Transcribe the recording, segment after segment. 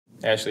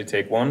Ashley,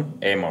 take one.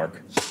 A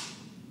mark.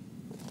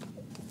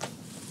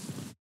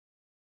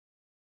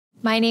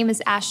 My name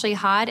is Ashley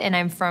Hod, and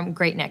I'm from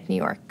Great Neck, New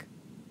York.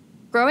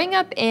 Growing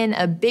up in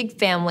a big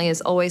family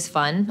is always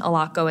fun, a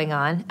lot going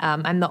on.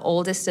 I'm the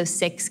oldest of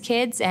 6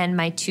 kids, and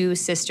my 2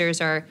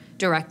 sisters are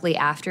directly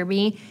after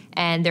me.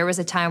 And there was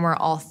a time where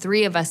all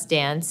 3 of us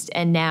danced,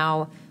 and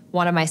now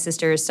one of my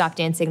sisters stopped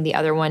dancing. The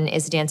other one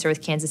is a dancer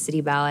with Kansas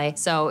City Ballet.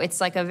 So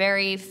it's like a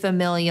very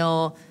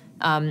familial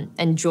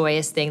and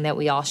joyous thing that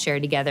we all share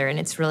together, and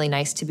it's really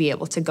nice to be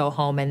able to go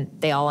home and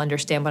they all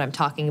understand what I'm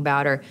talking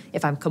about, or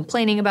if I'm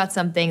complaining about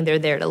something, they're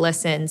there to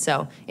listen.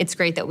 So it's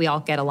great that we all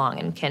get along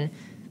and can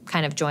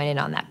kind of join in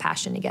on that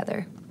passion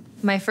together.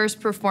 My first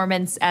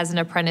performance as an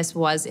apprentice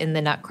was in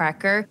the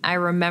Nutcracker. I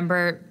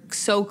remember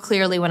so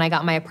clearly when I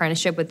got my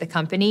apprenticeship with the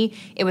company.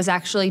 It was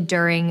actually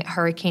during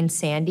Hurricane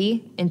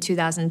Sandy in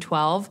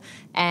 2012,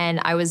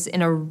 and I was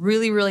in a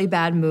really, really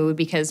bad mood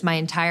because my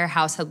entire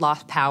house had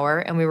lost power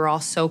and we were all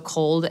so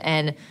cold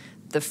and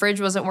the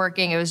fridge wasn't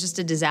working. It was just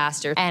a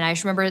disaster. And I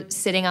just remember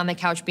sitting on the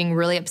couch being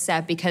really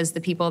upset because the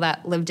people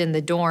that lived in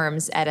the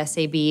dorms at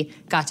SAB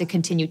got to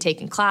continue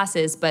taking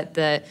classes, but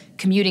the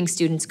commuting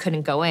students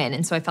couldn't go in.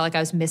 And so I felt like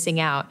I was missing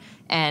out.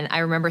 And I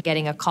remember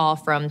getting a call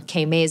from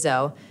Kay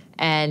Mazo,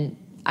 and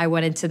I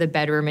went into the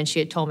bedroom and she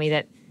had told me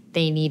that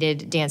they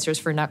needed dancers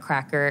for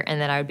Nutcracker and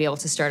that I would be able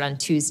to start on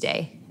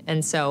Tuesday.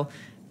 And so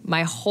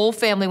my whole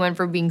family went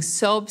from being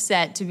so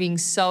upset to being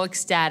so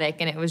ecstatic,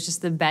 and it was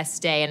just the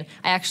best day. And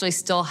I actually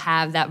still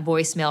have that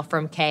voicemail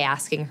from Kay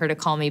asking her to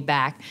call me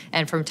back,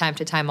 and from time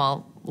to time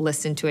I'll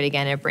listen to it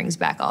again, and it brings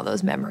back all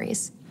those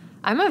memories.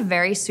 I'm a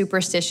very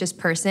superstitious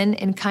person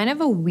in kind of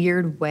a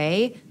weird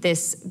way.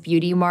 This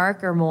beauty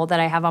mark or mole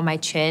that I have on my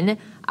chin,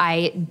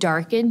 I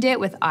darkened it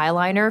with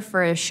eyeliner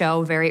for a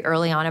show very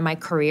early on in my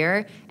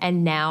career,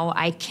 and now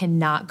I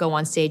cannot go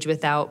on stage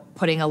without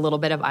putting a little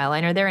bit of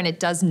eyeliner there, and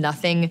it does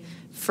nothing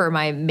for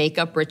my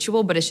makeup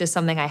ritual, but it's just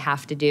something I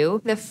have to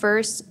do. The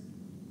first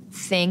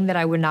thing that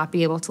I would not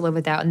be able to live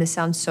without, and this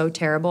sounds so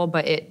terrible,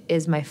 but it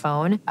is my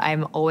phone.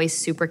 I'm always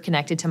super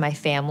connected to my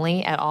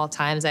family at all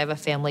times. I have a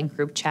family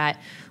group chat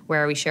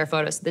where we share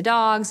photos of the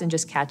dogs and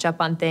just catch up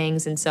on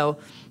things. And so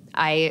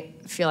I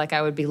feel like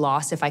I would be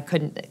lost if I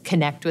couldn't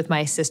connect with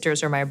my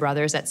sisters or my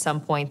brothers at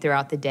some point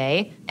throughout the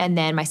day. And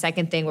then my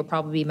second thing would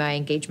probably be my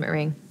engagement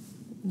ring,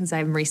 because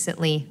I'm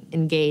recently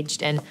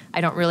engaged and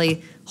I don't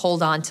really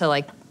hold on to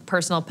like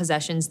personal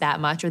possessions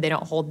that much, or they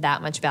don't hold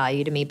that much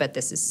value to me, but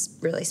this is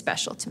really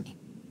special to me.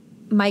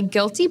 My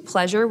guilty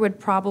pleasure would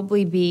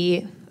probably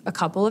be a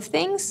couple of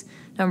things.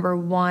 Number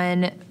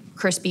one,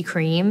 Krispy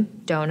Kreme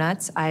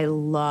donuts I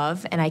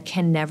love, and I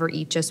can never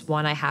eat just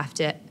one. I have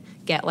to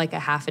get like a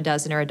half a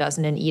dozen or a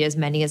dozen and eat as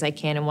many as I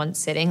can in one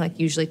sitting, like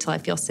usually till I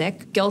feel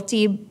sick.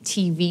 Guilty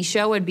TV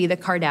show would be the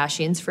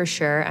Kardashians for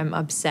sure. I'm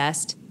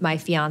obsessed. My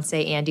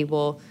fiance Andy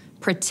will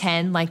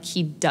pretend like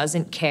he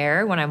doesn't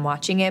care when I'm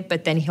watching it,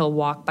 but then he'll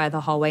walk by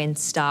the hallway and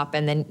stop,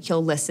 and then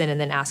he'll listen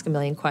and then ask a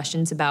million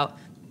questions about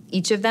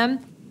each of them.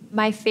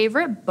 My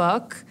favorite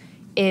book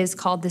is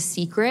called The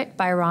Secret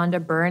by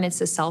Rhonda Byrne.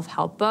 It's a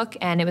self-help book,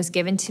 and it was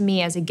given to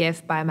me as a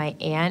gift by my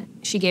aunt.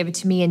 She gave it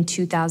to me in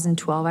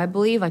 2012, I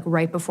believe, like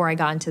right before I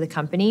got into the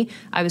company.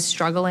 I was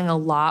struggling a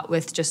lot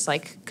with just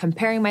like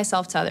comparing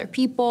myself to other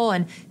people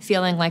and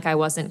feeling like I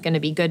wasn't going to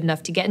be good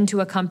enough to get into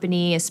a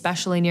company,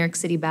 especially New York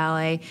City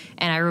Ballet.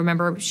 And I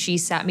remember she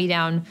sat me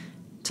down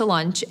to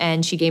lunch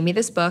and she gave me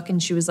this book,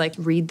 and she was like,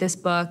 read this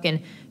book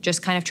and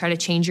just kind of try to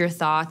change your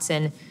thoughts,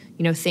 and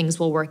you know, things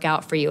will work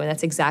out for you. And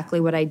that's exactly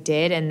what I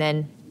did. And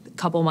then a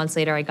couple months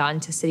later, I got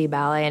into City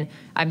Ballet, and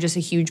I'm just a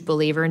huge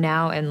believer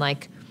now in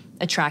like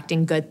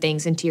attracting good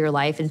things into your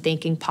life and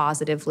thinking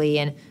positively.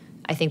 And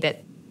I think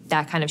that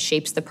that kind of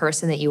shapes the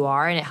person that you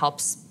are, and it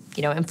helps,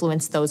 you know,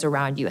 influence those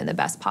around you in the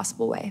best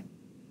possible way.